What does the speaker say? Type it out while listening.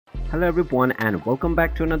Hello everyone and welcome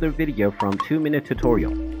back to another video from 2-Minute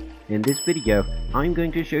Tutorial. In this video, I'm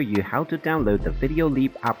going to show you how to download the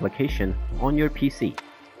VideoLeap application on your PC.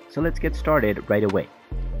 So let's get started right away.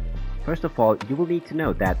 First of all, you will need to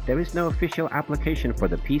know that there is no official application for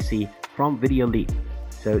the PC from VideoLeap.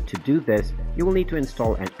 So to do this, you will need to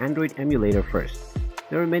install an Android emulator first.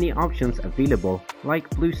 There are many options available like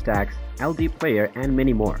BlueStacks, LD Player and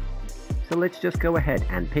many more. So let's just go ahead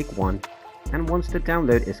and pick one. And once the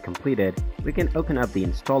download is completed, we can open up the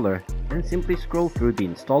installer and simply scroll through the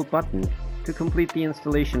install button to complete the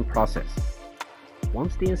installation process.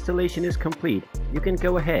 Once the installation is complete, you can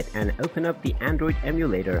go ahead and open up the Android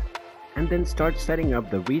emulator and then start setting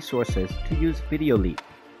up the resources to use VideoLeap.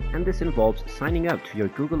 And this involves signing up to your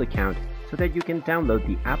Google account so that you can download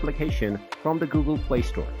the application from the Google Play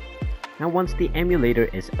Store. Now once the emulator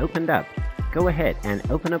is opened up, go ahead and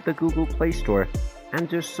open up the Google Play Store and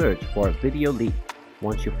just search for VideoLeap.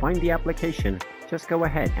 Once you find the application, just go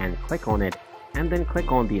ahead and click on it and then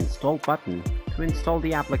click on the install button to install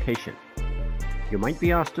the application. You might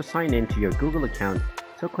be asked to sign in to your Google account,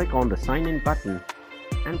 so click on the sign in button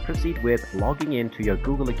and proceed with logging in to your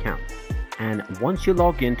Google account. And once you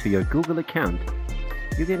log in to your Google account,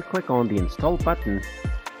 you can click on the install button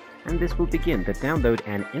and this will begin the download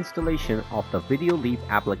and installation of the VideoLeap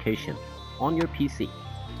application on your PC.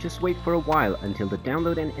 Just wait for a while until the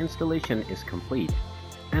download and installation is complete,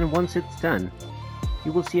 and once it's done,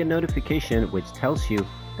 you will see a notification which tells you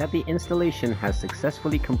that the installation has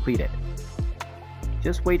successfully completed.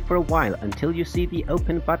 Just wait for a while until you see the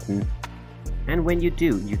open button, and when you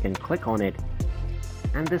do, you can click on it,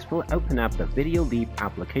 and this will open up the VideoLeap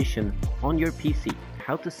application on your PC.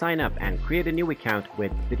 How to sign up and create a new account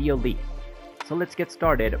with VideoLeap. So let's get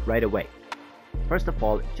started right away. First of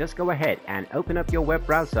all, just go ahead and open up your web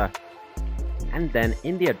browser and then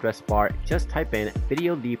in the address bar just type in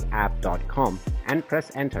VideoLeapApp.com and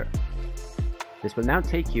press enter. This will now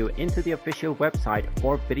take you into the official website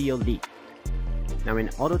for VideoLeap. Now in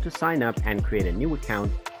order to sign up and create a new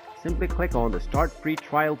account, simply click on the Start Free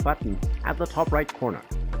Trial button at the top right corner.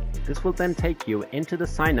 This will then take you into the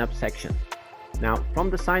sign up section. Now from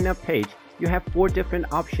the sign up page, you have 4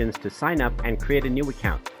 different options to sign up and create a new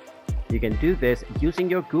account. You can do this using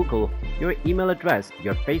your Google, your email address,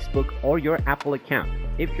 your Facebook or your Apple account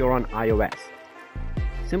if you're on iOS.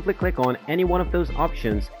 Simply click on any one of those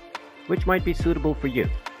options which might be suitable for you.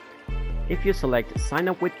 If you select sign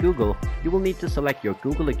up with Google, you will need to select your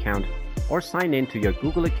Google account or sign in to your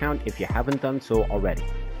Google account if you haven't done so already.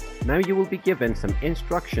 Now you will be given some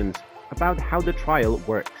instructions about how the trial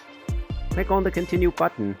works. Click on the continue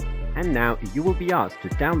button and now you will be asked to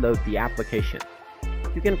download the application.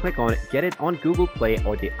 You can click on Get it on Google Play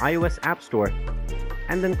or the iOS App Store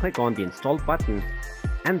and then click on the Install button,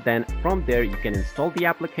 and then from there you can install the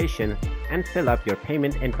application and fill up your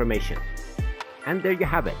payment information. And there you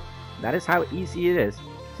have it. That is how easy it is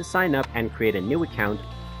to sign up and create a new account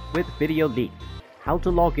with VideoLeap. How to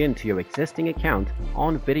log into your existing account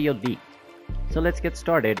on VideoLeap. So let's get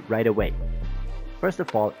started right away. First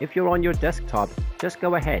of all, if you're on your desktop, just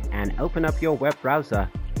go ahead and open up your web browser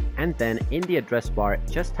and then in the address bar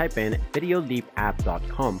just type in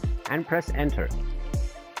VideoLeapApp.com and press enter.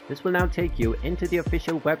 This will now take you into the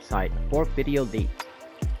official website for VideoLeap.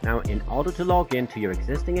 Now in order to log in to your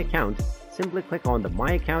existing account, simply click on the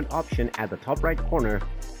My Account option at the top right corner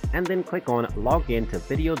and then click on Log in to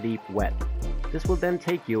VideoLeap Web. This will then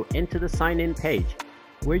take you into the sign in page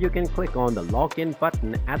where you can click on the login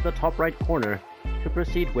button at the top right corner to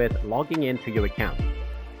proceed with logging into your account.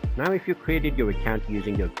 Now if you created your account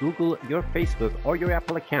using your Google, your Facebook or your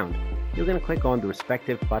Apple account, you can click on the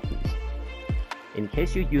respective buttons. In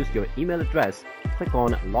case you used your email address, click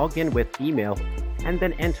on Login with Email and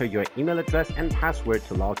then enter your email address and password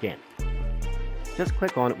to log in. Just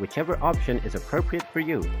click on whichever option is appropriate for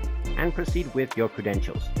you and proceed with your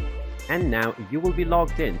credentials. And now you will be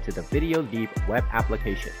logged in to the VideoLeap web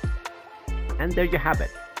application. And there you have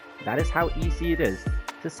it. That is how easy it is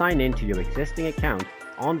to sign in to your existing account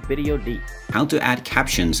on VideoLeap. How to add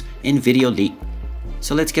captions in VideoLeap.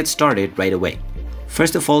 So let's get started right away.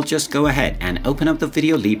 First of all, just go ahead and open up the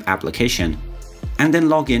VideoLeap application and then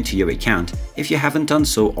log into your account if you haven't done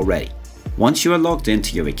so already. Once you are logged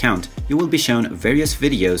into your account, you will be shown various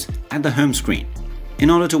videos at the home screen.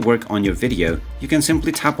 In order to work on your video, you can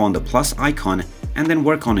simply tap on the plus icon and then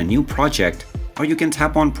work on a new project, or you can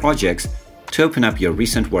tap on projects to open up your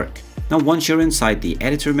recent work. Now once you're inside the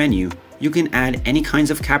editor menu, you can add any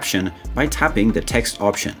kinds of caption by tapping the text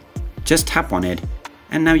option. Just tap on it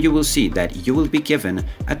and now you will see that you will be given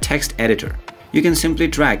a text editor. You can simply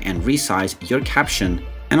drag and resize your caption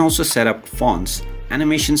and also set up fonts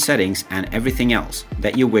animation settings and everything else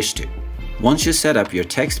that you wish to. Once you set up your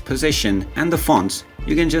text position and the fonts,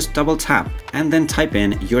 you can just double tap and then type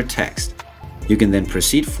in your text. You can then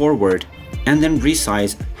proceed forward and then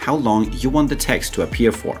resize how long you want the text to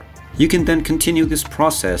appear for. You can then continue this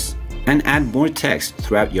process and add more text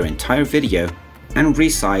throughout your entire video and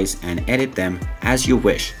resize and edit them as you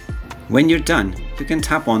wish. When you're done, you can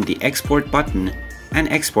tap on the export button and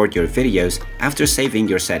export your videos after saving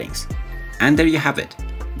your settings. And there you have it.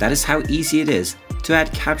 That is how easy it is to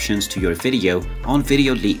add captions to your video on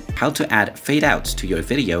VideoLeap, how to add fade outs to your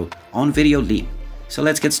video on VideoLeap. So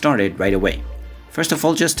let's get started right away. First of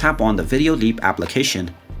all, just tap on the VideoLeap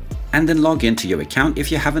application and then log into your account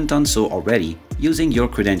if you haven't done so already using your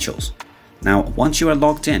credentials. Now, once you are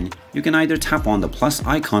logged in, you can either tap on the plus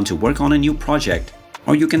icon to work on a new project,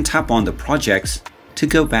 or you can tap on the projects to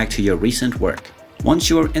go back to your recent work. Once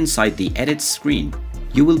you are inside the edit screen,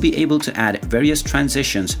 you will be able to add various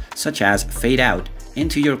transitions such as fade out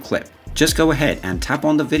into your clip. Just go ahead and tap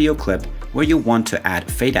on the video clip where you want to add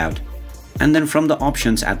fade out, and then from the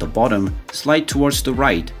options at the bottom, slide towards the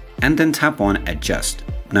right and then tap on adjust.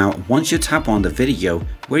 Now, once you tap on the video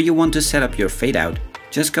where you want to set up your fade out,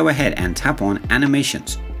 just go ahead and tap on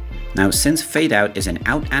animations. Now, since fade out is an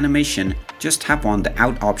out animation, just tap on the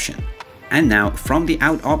out option. And now from the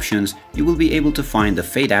out options, you will be able to find the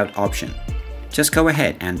fade out option. Just go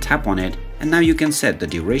ahead and tap on it, and now you can set the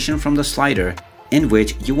duration from the slider in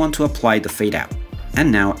which you want to apply the fade out. And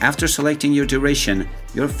now, after selecting your duration,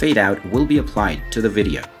 your fade out will be applied to the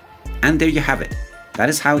video. And there you have it. That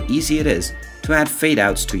is how easy it is to add fade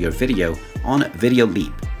outs to your video on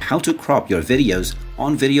VideoLeap, how to crop your videos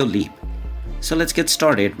on VideoLeap. So let's get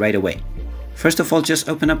started right away. First of all, just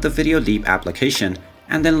open up the VideoLeap application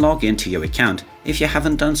and then log into your account if you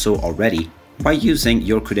haven't done so already by using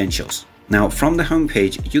your credentials. Now, from the home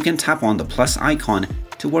page, you can tap on the plus icon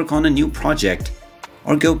to work on a new project,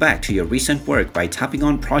 or go back to your recent work by tapping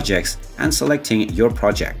on projects and selecting your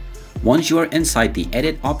project. Once you are inside the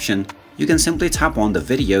edit option, you can simply tap on the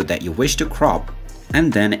video that you wish to crop,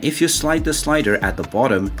 and then if you slide the slider at the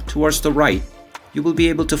bottom towards the right, you will be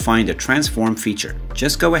able to find a transform feature.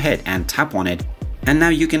 Just go ahead and tap on it, and now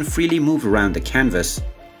you can freely move around the canvas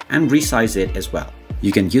and resize it as well.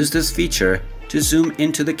 You can use this feature to zoom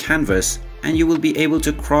into the canvas and you will be able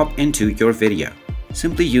to crop into your video.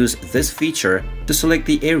 Simply use this feature to select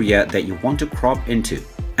the area that you want to crop into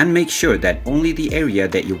and make sure that only the area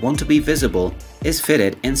that you want to be visible is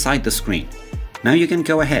fitted inside the screen. Now you can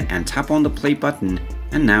go ahead and tap on the play button,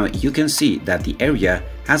 and now you can see that the area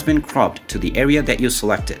has been cropped to the area that you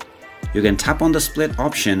selected. You can tap on the split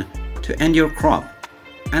option to end your crop,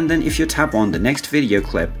 and then if you tap on the next video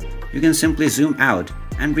clip, you can simply zoom out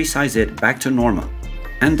and resize it back to normal.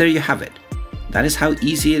 And there you have it. That is how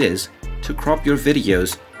easy it is to crop your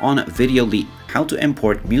videos on VideoLeap, how to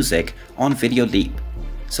import music on VideoLeap.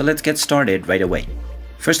 So let's get started right away.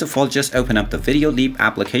 First of all, just open up the VideoLeap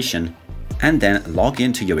application and then log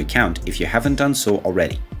into your account if you haven't done so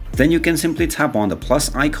already. Then you can simply tap on the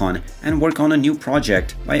plus icon and work on a new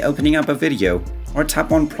project by opening up a video, or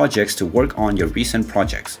tap on projects to work on your recent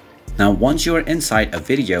projects. Now, once you are inside a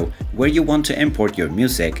video where you want to import your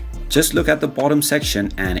music, just look at the bottom section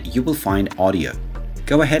and you will find audio.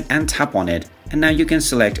 Go ahead and tap on it, and now you can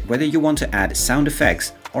select whether you want to add sound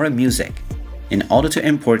effects or a music. In order to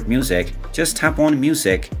import music, just tap on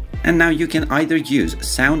music, and now you can either use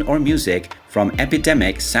sound or music from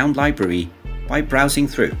Epidemic Sound Library by browsing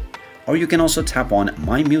through, or you can also tap on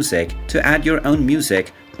My Music to add your own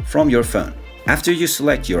music from your phone. After you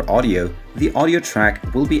select your audio, the audio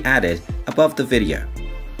track will be added above the video.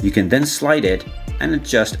 You can then slide it and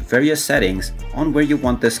adjust various settings on where you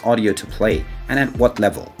want this audio to play and at what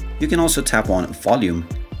level. You can also tap on volume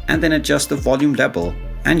and then adjust the volume level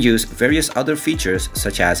and use various other features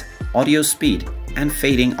such as audio speed and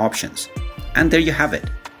fading options. And there you have it.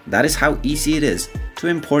 That is how easy it is to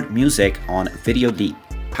import music on VideoLeap,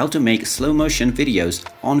 how to make slow motion videos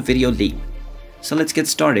on VideoLeap. So let's get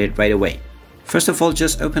started right away. First of all,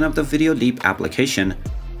 just open up the VideoLeap application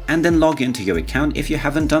and then log into your account if you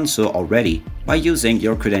haven't done so already by using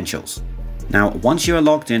your credentials. Now, once you are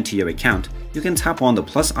logged into your account, you can tap on the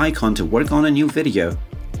plus icon to work on a new video,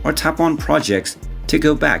 or tap on projects to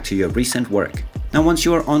go back to your recent work. Now, once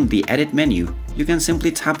you are on the edit menu, you can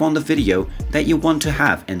simply tap on the video that you want to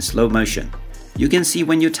have in slow motion. You can see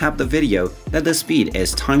when you tap the video that the speed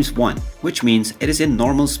is ×1, which means it is in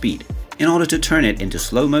normal speed. In order to turn it into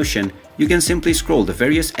slow motion, you can simply scroll the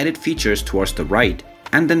various edit features towards the right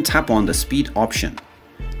and then tap on the speed option.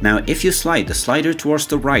 Now, if you slide the slider towards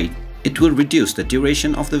the right, it will reduce the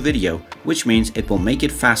duration of the video, which means it will make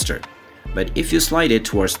it faster. but if you slide it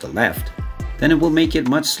towards the left, then it will make it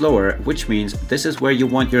much slower, which means this is where you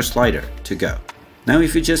want your slider to go. Now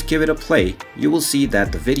if you just give it a play, you will see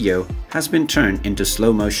that the video has been turned into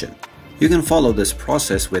slow motion. You can follow this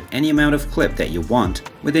process with any amount of clip that you want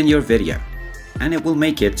within your video, and it will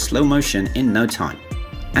make it slow motion in no time.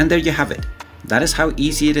 And there you have it. That is how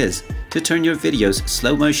easy it is to turn your videos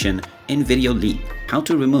slow motion in VideoLeap. How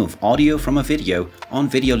to remove audio from a video on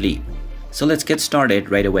VideoLeap. So let's get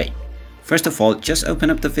started right away. First of all, just open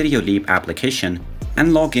up the VideoLeap application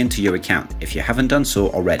and log into your account if you haven't done so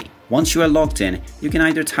already. Once you are logged in, you can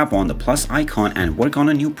either tap on the plus icon and work on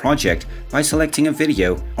a new project by selecting a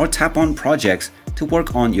video, or tap on projects to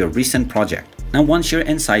work on your recent project. Now once you're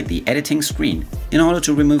inside the editing screen, in order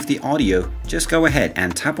to remove the audio, just go ahead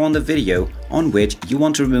and tap on the video on which you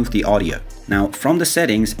want to remove the audio. Now from the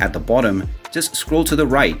settings at the bottom, just scroll to the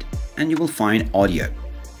right and you will find audio.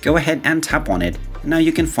 Go ahead and tap on it. Now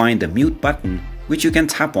you can find the mute button, which you can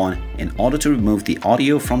tap on in order to remove the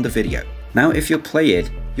audio from the video. Now if you play it,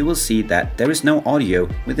 you will see that there is no audio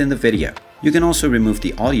within the video. You can also remove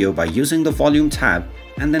the audio by using the volume tab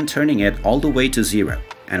and then turning it all the way to 0.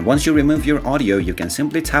 And once you remove your audio, you can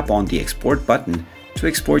simply tap on the export button to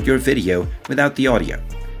export your video without the audio.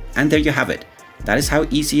 And there you have it. That is how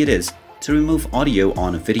easy it is to remove audio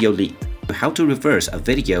on VideoLeap. How to reverse a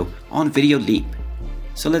video on VideoLeap.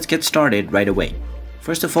 So let's get started right away.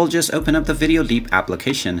 First of all, just open up the VideoLeap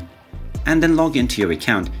application and then log into your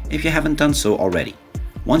account if you haven't done so already.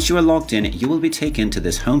 Once you are logged in, you will be taken to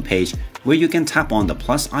this home page where you can tap on the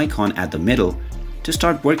plus icon at the middle to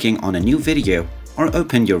start working on a new video, or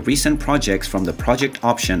open your recent projects from the project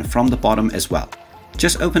option from the bottom as well.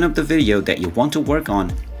 Just open up the video that you want to work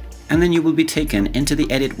on and then you will be taken into the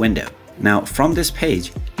edit window. Now from this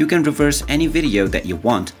page, you can reverse any video that you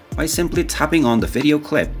want by simply tapping on the video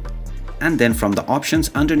clip, and then from the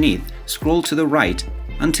options underneath, scroll to the right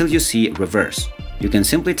until you see reverse. You can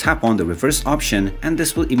simply tap on the reverse option and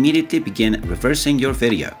this will immediately begin reversing your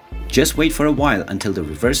video. Just wait for a while until the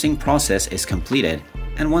reversing process is completed,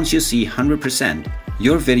 and once you see 100%,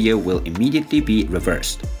 your video will immediately be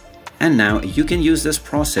reversed. And now you can use this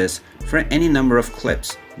process for any number of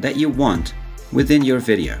clips that you want within your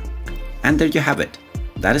video. And there you have it.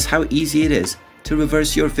 That is how easy it is to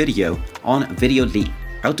reverse your video on VideoLeap.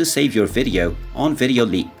 How to save your video on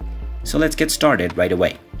VideoLeap. So let's get started right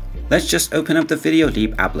away. Let's just open up the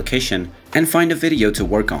VideoLeap application and find a video to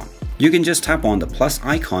work on. You can just tap on the plus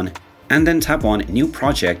icon and then tap on New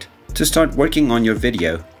Project to start working on your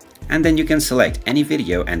video, and then you can select any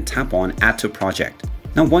video and tap on Add to Project.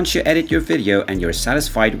 Now once you edit your video and you're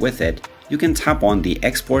satisfied with it, you can tap on the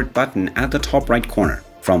Export button at the top right corner.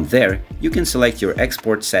 From there, you can select your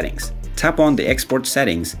export settings. Tap on the export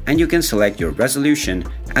settings and you can select your resolution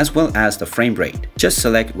as well as the frame rate. Just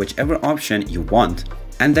select whichever option you want,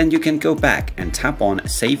 and then you can go back and tap on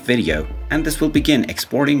Save Video, and this will begin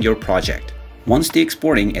exporting your project. Once the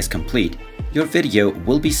exporting is complete, your video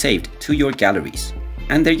will be saved to your galleries.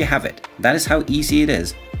 And there you have it. That is how easy it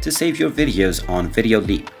is to save your videos on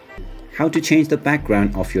VideoLeap. How to change the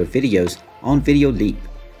background of your videos on VideoLeap.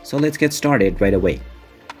 So let's get started right away.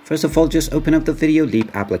 First of all, just open up the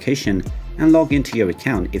VideoLeap application and log into your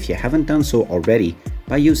account if you haven't done so already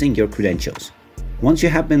by using your credentials. Once you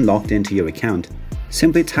have been logged into your account,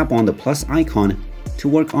 simply tap on the plus icon to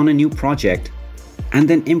work on a new project and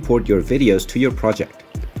then import your videos to your project.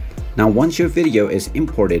 Now once your video is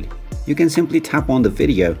imported, you can simply tap on the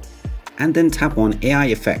video and then tap on AI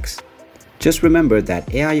effects. Just remember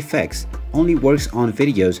that AI effects only works on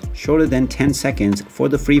videos shorter than 10 seconds for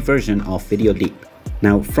the free version of VideoLeap.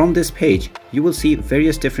 Now from this page, you will see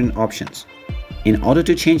various different options. In order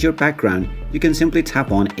to change your background, you can simply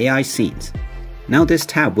tap on AI scenes. Now this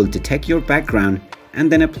tab will detect your background and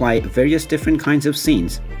then apply various different kinds of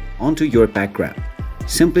scenes onto your background.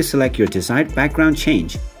 Simply select your desired background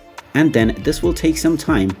change, and then this will take some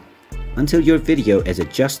time until your video is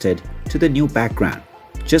adjusted to the new background.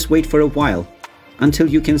 Just wait for a while until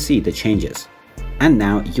you can see the changes. And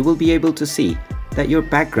now you will be able to see that your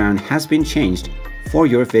background has been changed for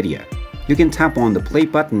your video. You can tap on the play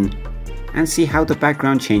button and see how the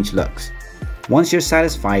background change looks. Once you're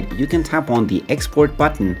satisfied, you can tap on the export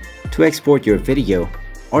button to export your video,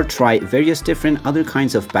 or try various different other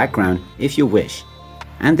kinds of background if you wish.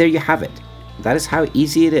 And there you have it. That is how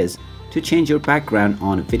easy it is to change your background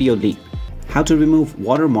on VideoLeap. How to remove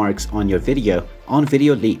watermarks on your video on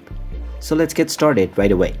VideoLeap. So let's get started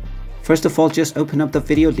right away. First of all, just open up the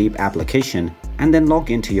VideoLeap application and then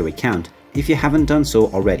log into your account if you haven't done so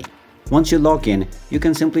already. Once you log in, you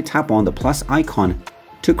can simply tap on the plus icon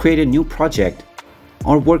to create a new project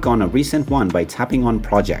or work on a recent one by tapping on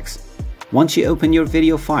projects. Once you open your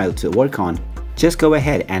video file to work on, just go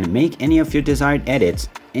ahead and make any of your desired edits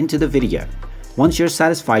into the video. Once you're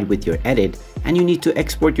satisfied with your edit and you need to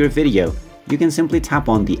export your video, you can simply tap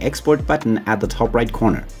on the export button at the top right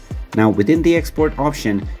corner. Now within the export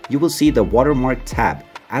option, you will see the Watermark tab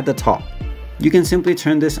at the top. You can simply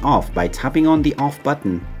turn this off by tapping on the off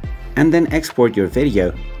button and then export your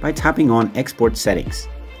video by tapping on export settings.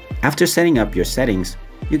 After setting up your settings,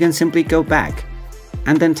 you can simply go back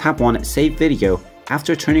and then tap on save video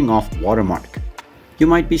after turning off Watermark. You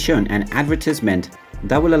might be shown an advertisement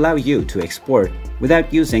that will allow you to export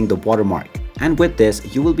without using the watermark. And with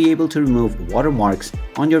this, you will be able to remove watermarks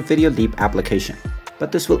on your VideoLeap application.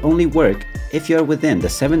 But this will only work if you are within the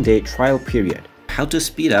 7-day trial period. How to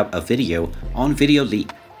speed up a video on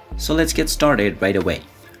VideoLeap. So let's get started right away.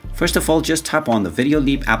 First of all, just tap on the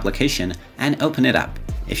VideoLeap application and open it up.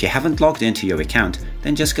 If you haven't logged into your account,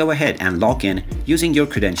 then just go ahead and log in using your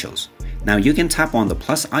credentials. Now you can tap on the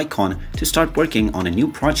plus icon to start working on a new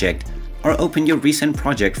project or open your recent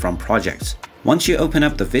project from projects. Once you open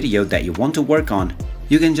up the video that you want to work on,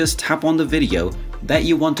 you can just tap on the video that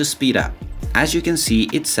you want to speed up. As you can see,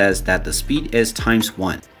 it says that the speed is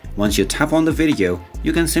 ×1. Once you tap on the video,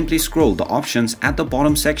 you can simply scroll the options at the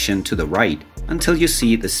bottom section to the right until you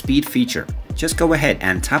see the speed feature. Just go ahead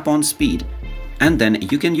and tap on speed, and then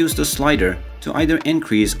you can use the slider to either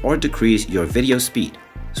increase or decrease your video speed.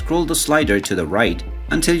 Scroll the slider to the right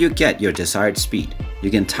until you get your desired speed. You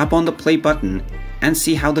can tap on the play button and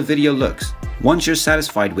see how the video looks. Once you're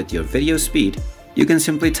satisfied with your video speed, you can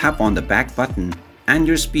simply tap on the back button and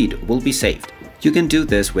your speed will be saved. You can do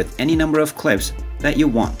this with any number of clips that you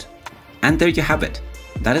want. And there you have it.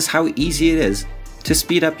 That is how easy it is to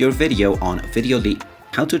speed up your video on VideoLeap.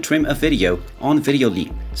 How to trim a video on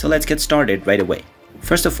VideoLeap. So let's get started right away.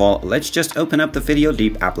 First of all, let's just open up the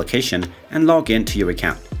VideoLeap application and log into your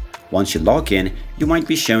account. Once you log in, you might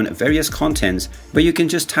be shown various contents where you can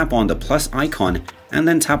just tap on the plus icon and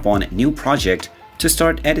then tap on New Project to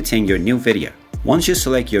start editing your new video. Once you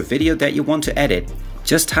select your video that you want to edit,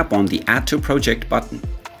 just tap on the Add to Project button.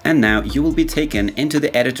 And now you will be taken into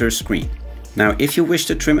the editor screen. Now if you wish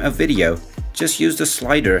to trim a video, just use the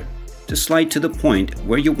slider to slide to the point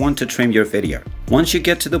where you want to trim your video. Once you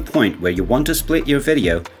get to the point where you want to split your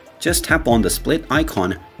video, just tap on the split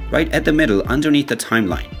icon right at the middle underneath the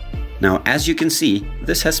timeline. Now as you can see,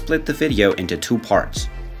 this has split the video into 2 parts.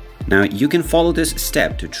 Now you can follow this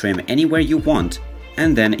step to trim anywhere you want,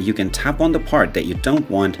 and then you can tap on the part that you don't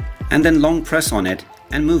want and then long press on it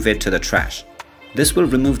and move it to the trash. This will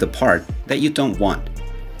remove the part that you don't want.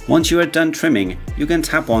 Once you are done trimming, you can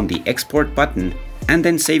tap on the export button and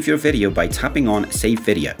then save your video by tapping on save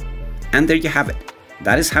video. And there you have it.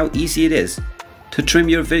 That is how easy it is to trim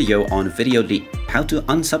your video on VideoLeap. How to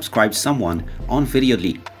unsubscribe someone on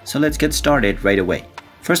VideoLeap. So let's get started right away.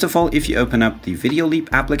 First of all, if you open up the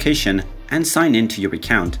VideoLeap application and sign into your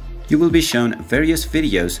account, you will be shown various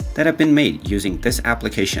videos that have been made using this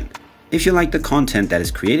application. If you like the content that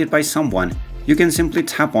is created by someone, you can simply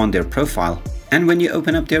tap on their profile, and when you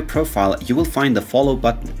open up their profile, you will find the follow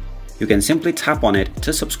button. You can simply tap on it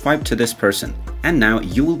to subscribe to this person, and now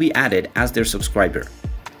you will be added as their subscriber.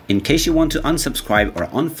 In case you want to unsubscribe or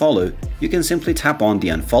unfollow, you can simply tap on the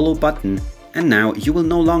unfollow button, and now you will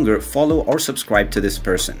no longer follow or subscribe to this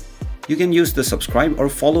person. You can use the subscribe or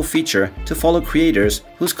follow feature to follow creators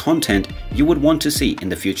whose content you would want to see in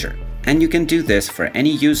the future. And you can do this for any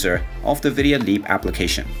user of the VideoLeap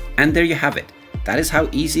application. And there you have it. That is how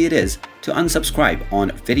easy it is to unsubscribe on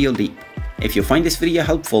VideoLeap. If you find this video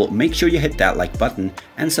helpful, make sure you hit that like button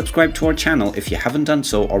and subscribe to our channel if you haven't done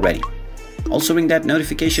so already. Also ring that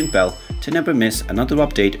notification bell to never miss another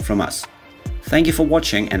update from us. Thank you for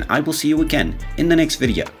watching, and I will see you again in the next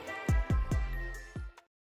video.